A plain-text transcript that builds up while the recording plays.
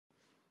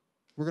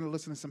We're going to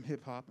listen to some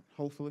hip-hop,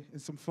 hopefully,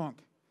 and some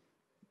funk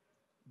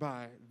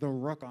by the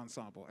Ruck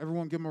Ensemble.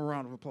 Everyone give them a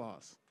round of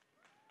applause.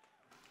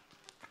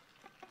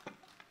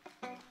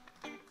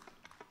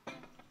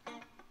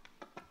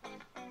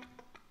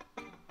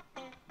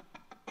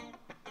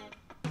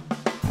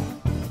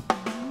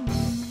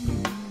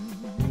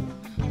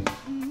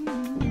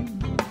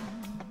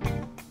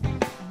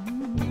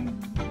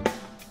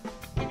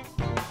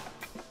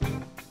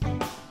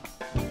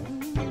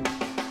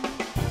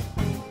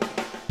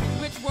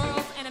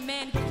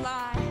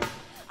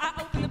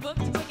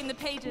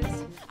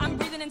 I'm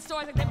breathing in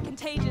stories like they were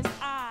contagious.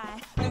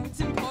 I know it's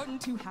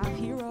important to have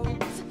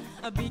heroes,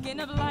 a beacon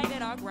of light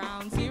at our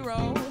ground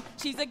zero.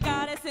 She's a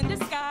goddess in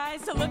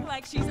disguise to look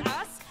like she's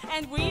us,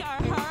 and we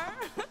are her.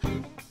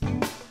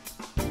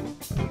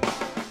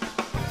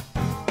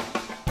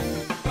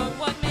 But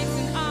what makes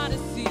an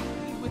odyssey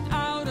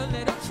without a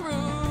little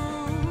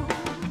truth?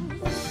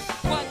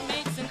 What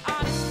makes an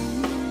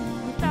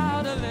odyssey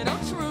without a little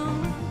truth?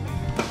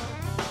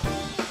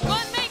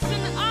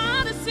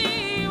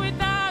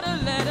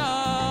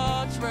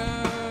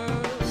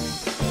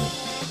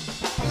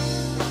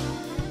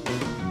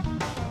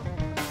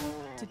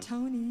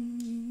 Toni.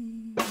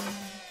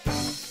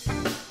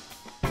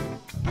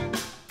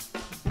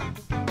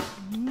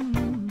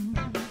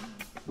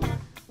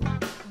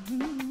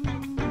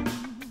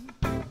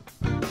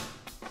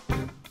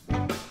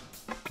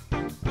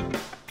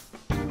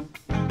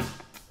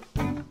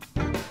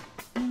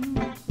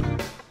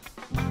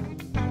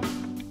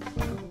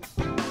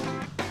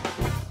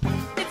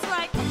 It's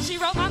like she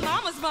wrote my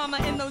mama's mama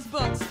in those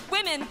books.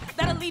 Women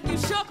that'll leave you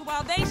shook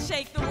while they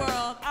shake the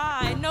world.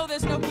 I know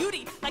there's no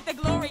beauty like the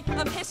glory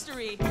of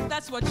history.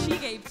 That's what she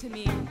gave to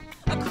me.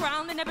 A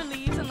crown that never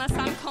leaves unless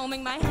I'm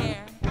combing my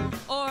hair.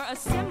 Or a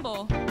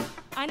symbol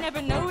I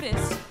never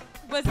noticed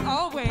was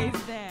always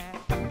there.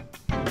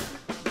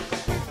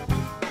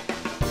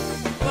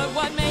 But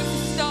what makes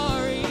a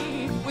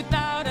story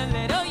without a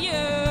little you?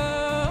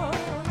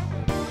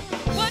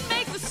 What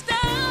makes a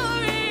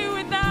story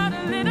without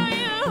a little you?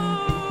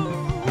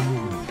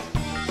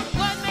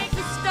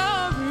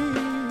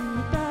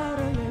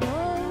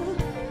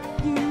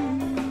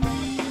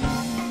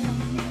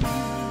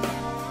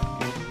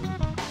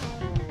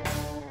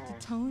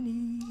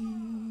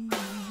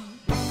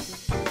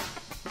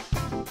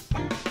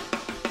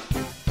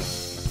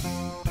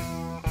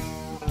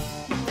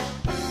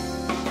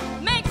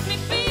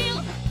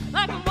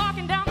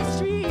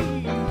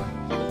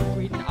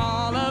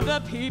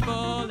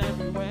 People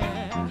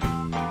everywhere.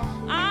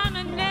 I'm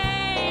a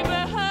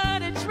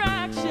neighborhood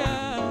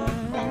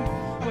attraction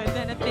with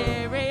an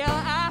ethereal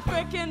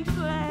African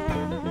flair.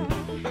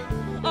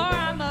 Or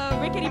I'm a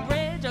rickety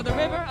bridge or the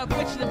river of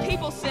which the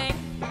people sing.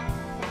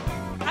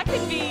 I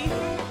could be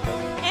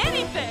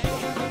anything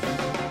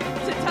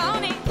to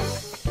Toni.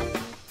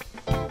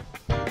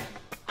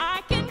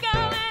 I can go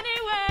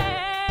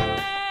anywhere.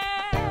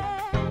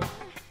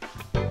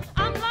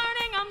 I'm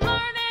learning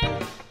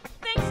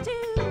things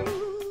too.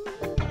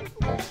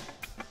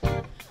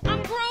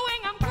 I'm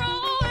growing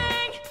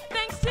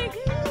thanks to you.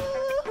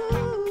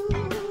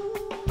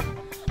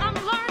 I'm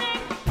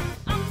learning.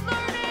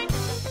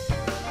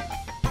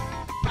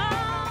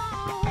 Oh.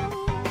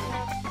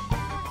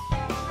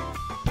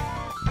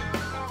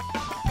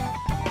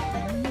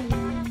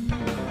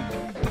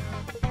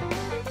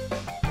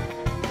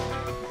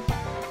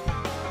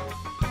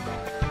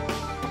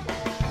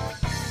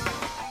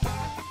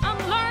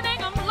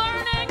 I'm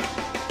learning.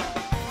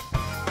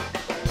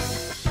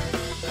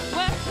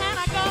 Where can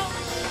I go?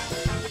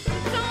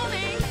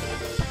 Toni.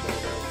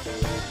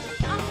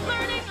 I'm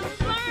learning.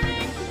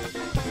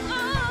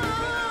 Oh.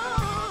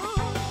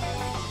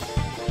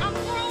 I'm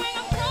growing.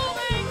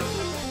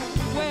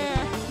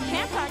 Where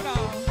can't I go?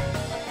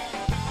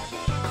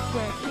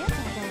 Where can't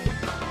I go?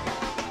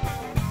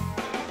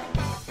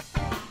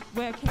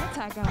 Where can't I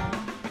go?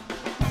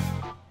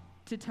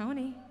 To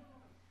Toni.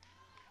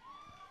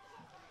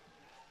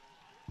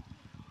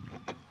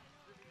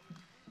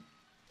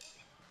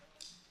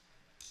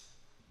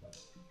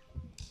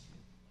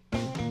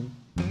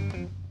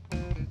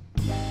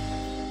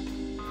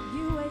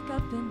 You wake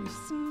up and you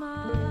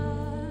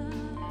smile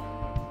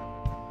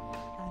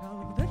at all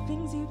of the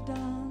things you've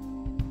done.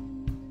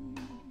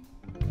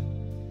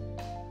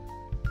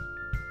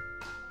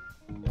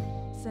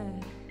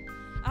 Said,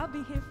 I'll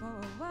be here for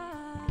a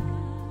while,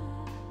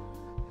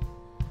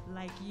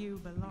 like you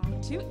belong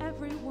to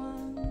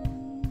everyone.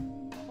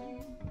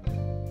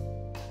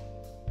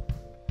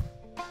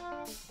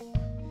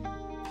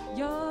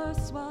 You're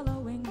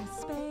swallowing the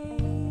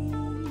space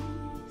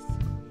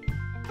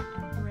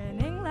and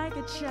grinning like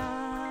a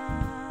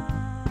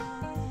child.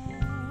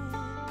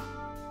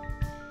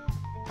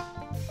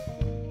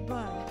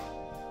 But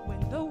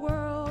when the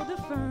world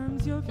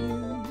affirms your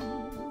view,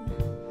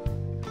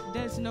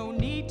 there's no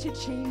need to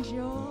change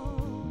your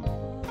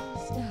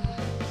style.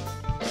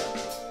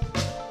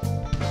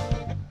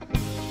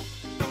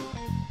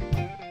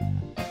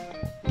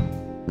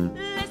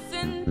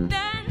 Listen,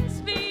 then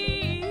speak.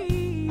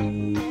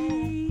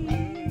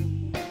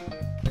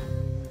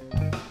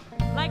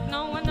 like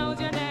no one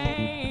knows your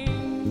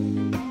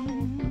name.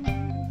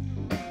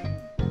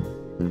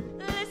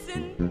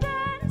 Listen,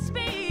 then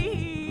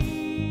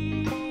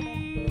speak.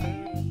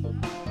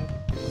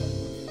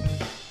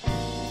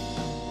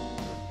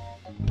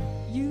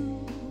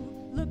 You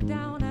look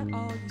down at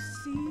all you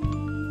see,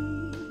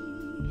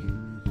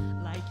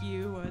 like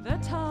you were the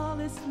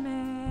tallest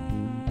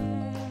man.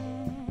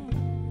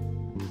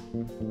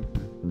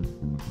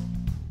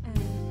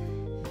 And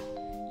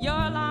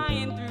you're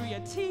lying through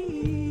your teeth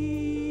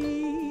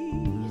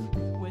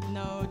with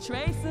no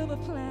trace of a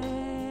plan.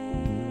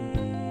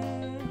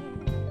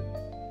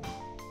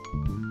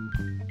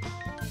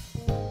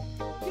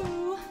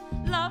 You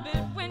love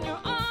it when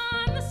you're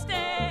on the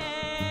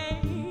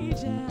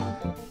stage and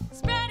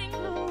spreading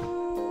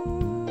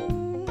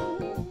gloom.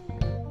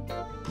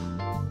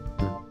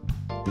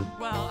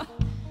 Well,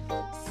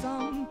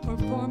 some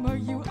performer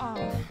you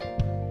are.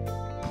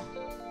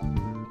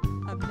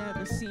 I've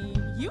never seen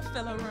you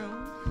fill a room.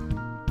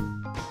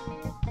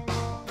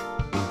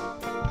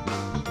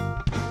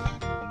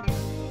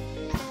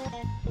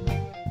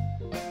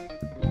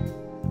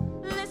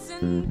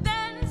 Listen,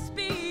 then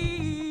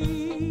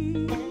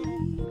speak.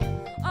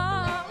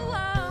 Oh,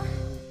 oh,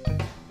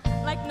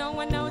 like no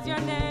one knows your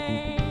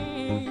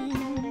name.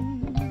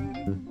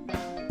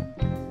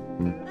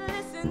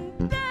 Listen,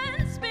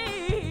 then speak.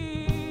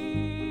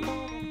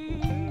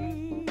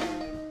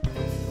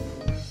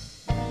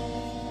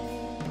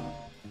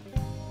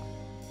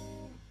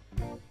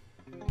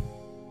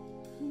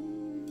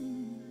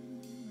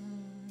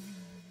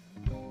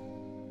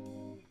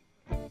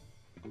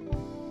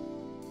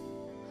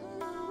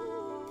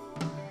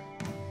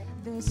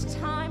 There's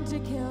time to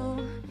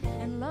kill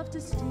and love to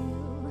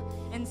steal,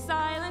 and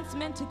silence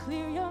meant to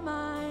clear your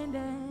mind,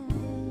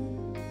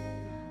 and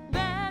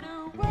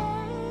better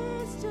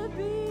ways to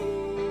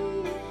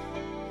be.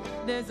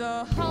 There's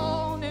a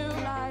whole new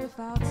life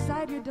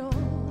outside your door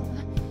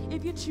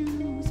if you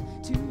choose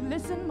to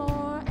listen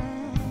more,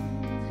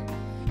 and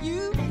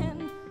you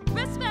can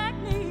respect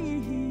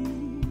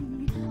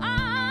me.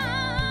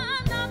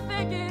 I'm not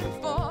begging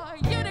for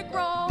you to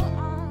grow.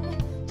 I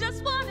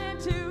just wanted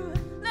to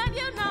let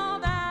you know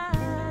that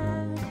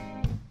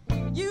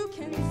you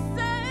can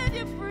set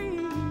you free.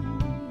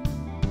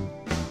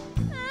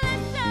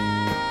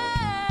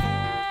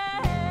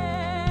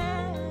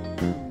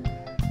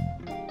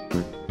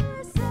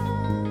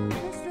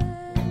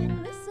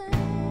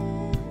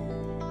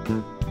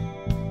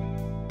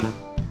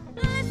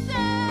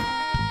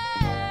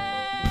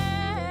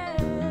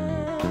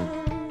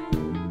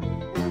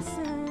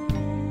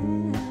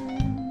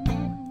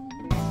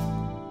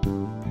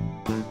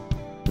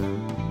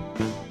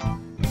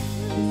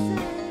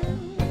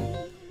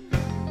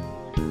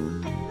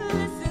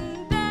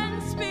 Listen,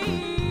 then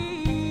speak.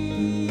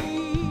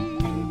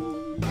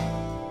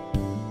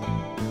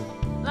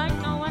 Like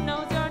no one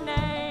knows your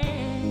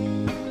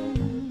name.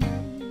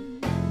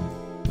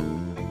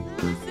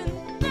 Listen,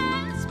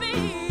 then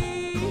speak.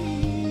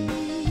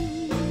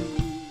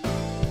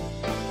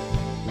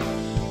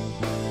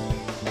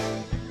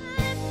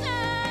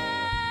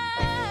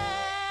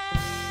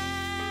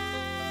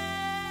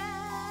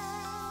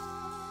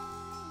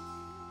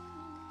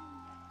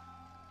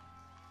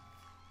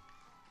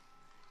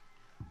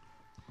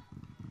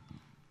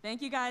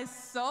 Thank you guys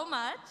so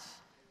much.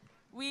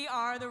 We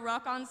are the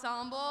Ruck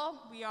Ensemble.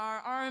 We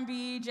are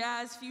R&B,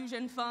 jazz,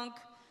 fusion, funk.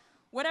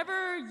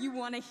 Whatever you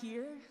want to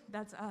hear,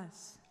 that's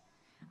us.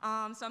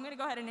 So I'm going to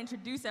go ahead and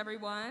introduce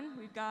everyone.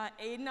 We've got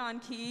Aidan on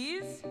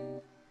keys.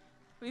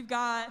 We've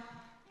got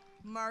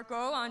Marco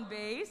on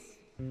bass.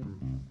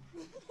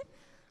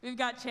 We've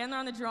got Chandler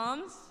on the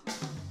drums.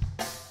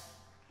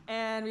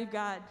 And we've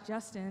got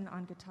Justin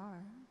on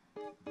guitar.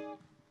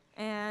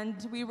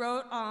 And we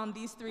wrote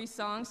these 3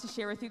 songs to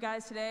share with you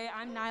guys today.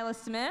 I'm Nyla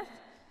Smith.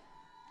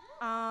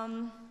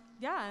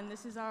 Yeah, and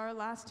this is our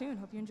last tune.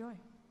 Hope you enjoy.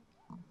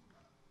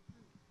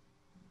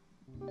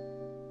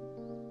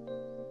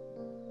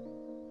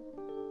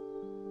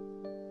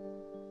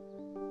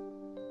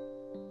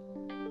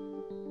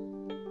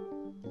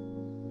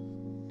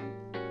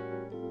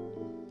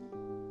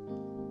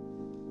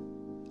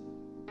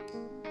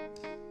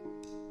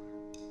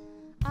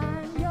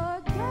 I'm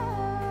your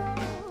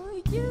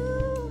girl,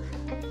 you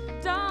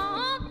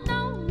don't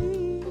know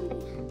me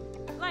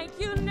like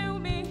you knew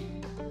me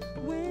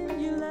when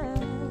you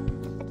left.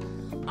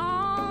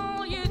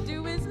 All you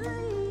do is leave.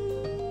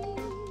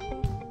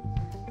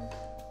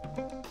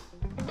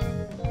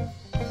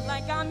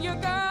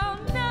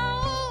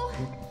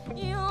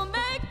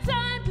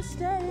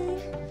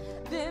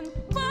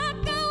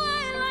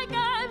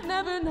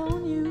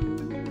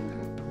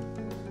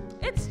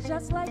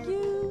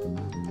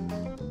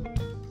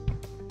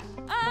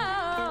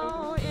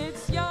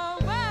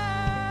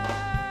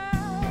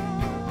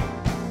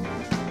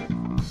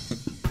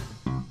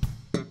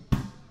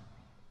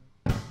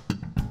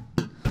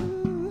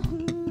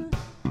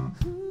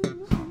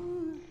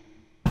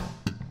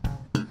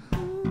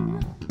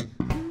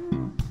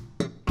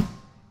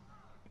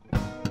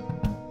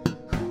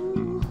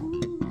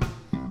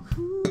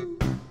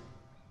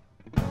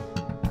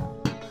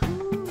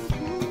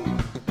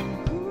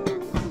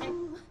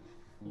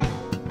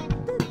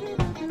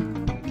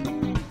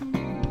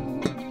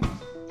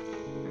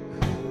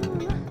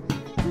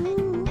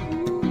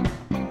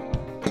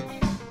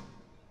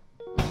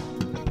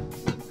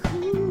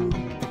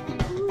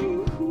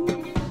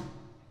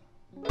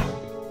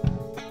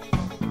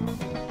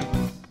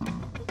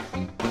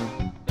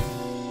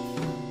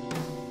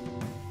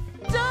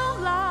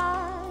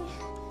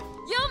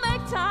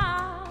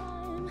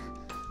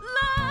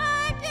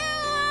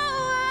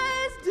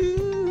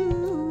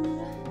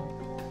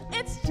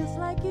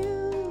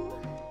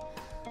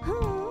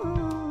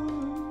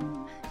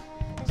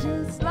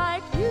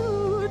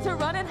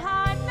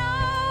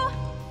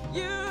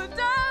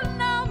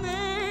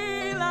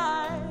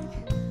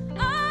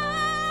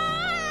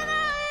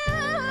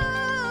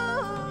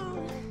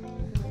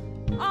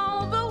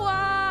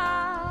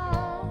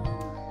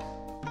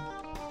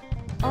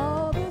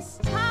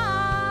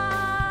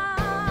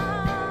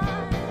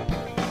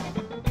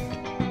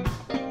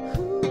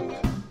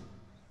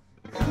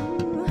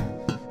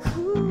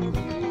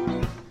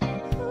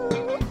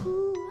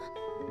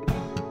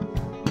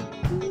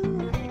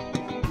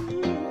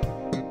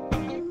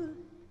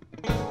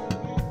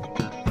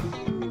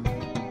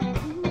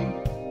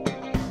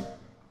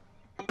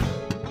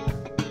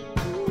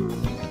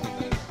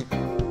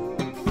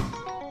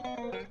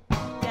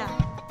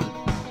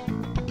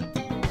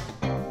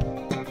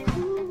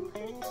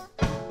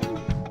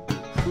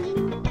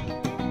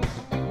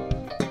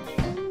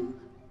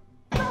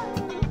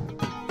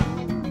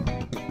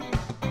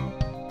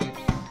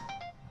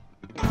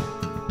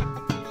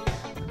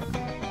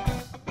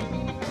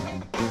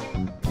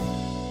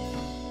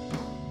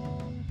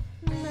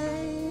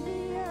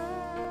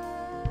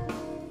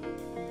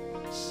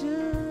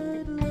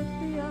 should look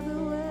the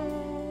other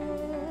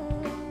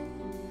way.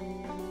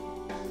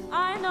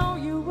 I know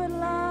you would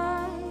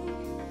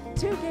like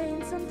to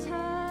gain some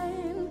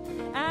time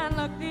and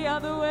look the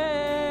other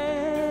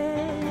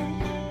way.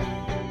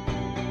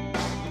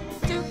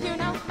 Do you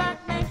know my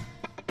name?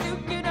 Do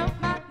you know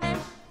my name?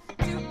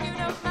 Do you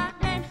know my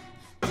name?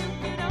 Do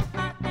you know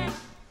my name?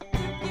 Do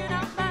you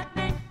know my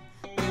name?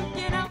 Do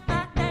you know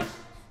my name?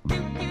 Do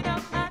you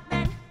know my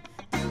name?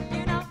 Do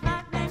you know my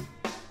name?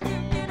 Do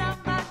you know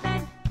my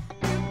name?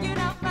 Do you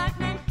know my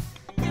name?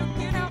 Do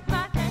you know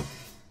my name?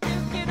 Do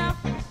you know?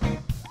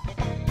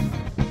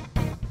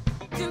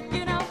 Do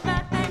you know my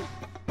name?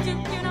 Do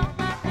you know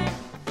my name?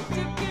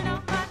 Do you know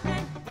my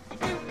name?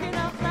 Do you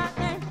know my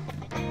name?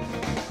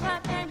 My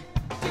name.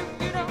 Do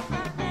you know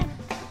my name?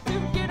 Do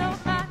you know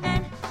my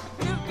name?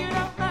 Do you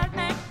know my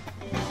name?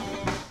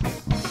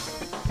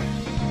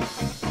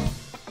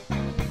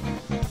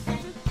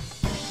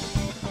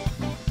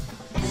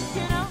 Do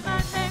you know my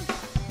name?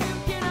 Do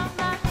you know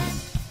my name?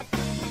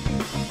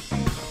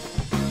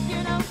 Do you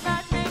know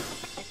my name?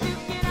 Do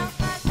you know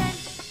my name?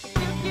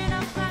 Do you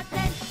know my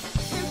name?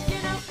 Do you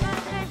know my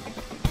name?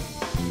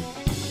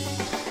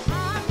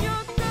 I'm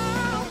your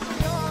girl,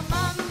 you're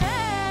my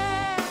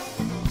man.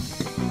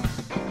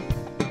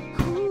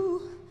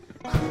 Ooh,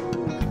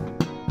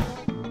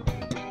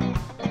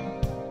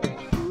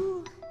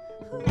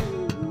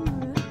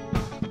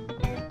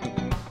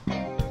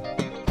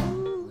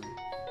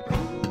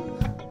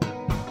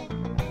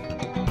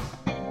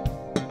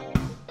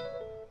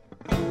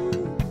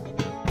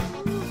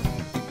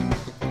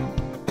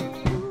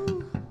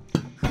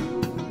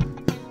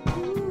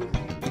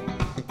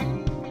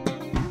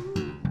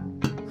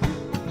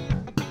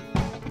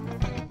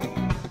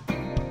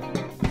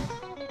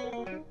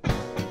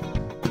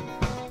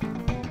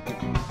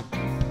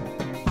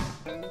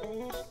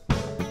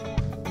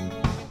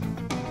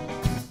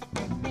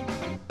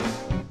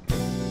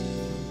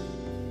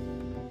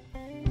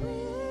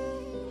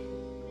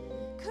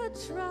 Could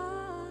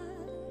try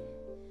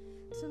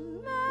to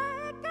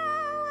make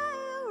our way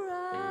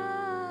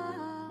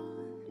around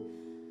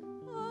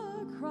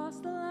across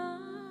the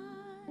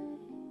line.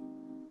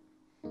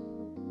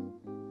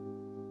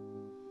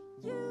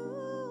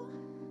 You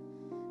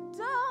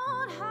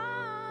don't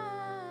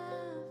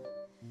have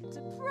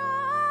to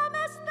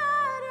promise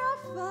that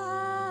you're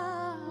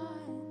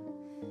fine.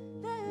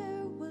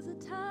 There was a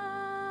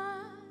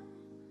time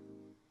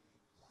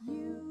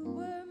you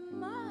were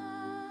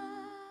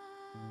mine.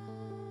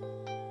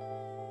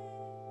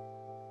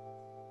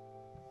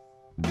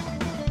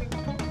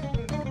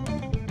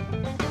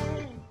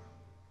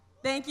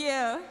 Thank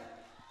you.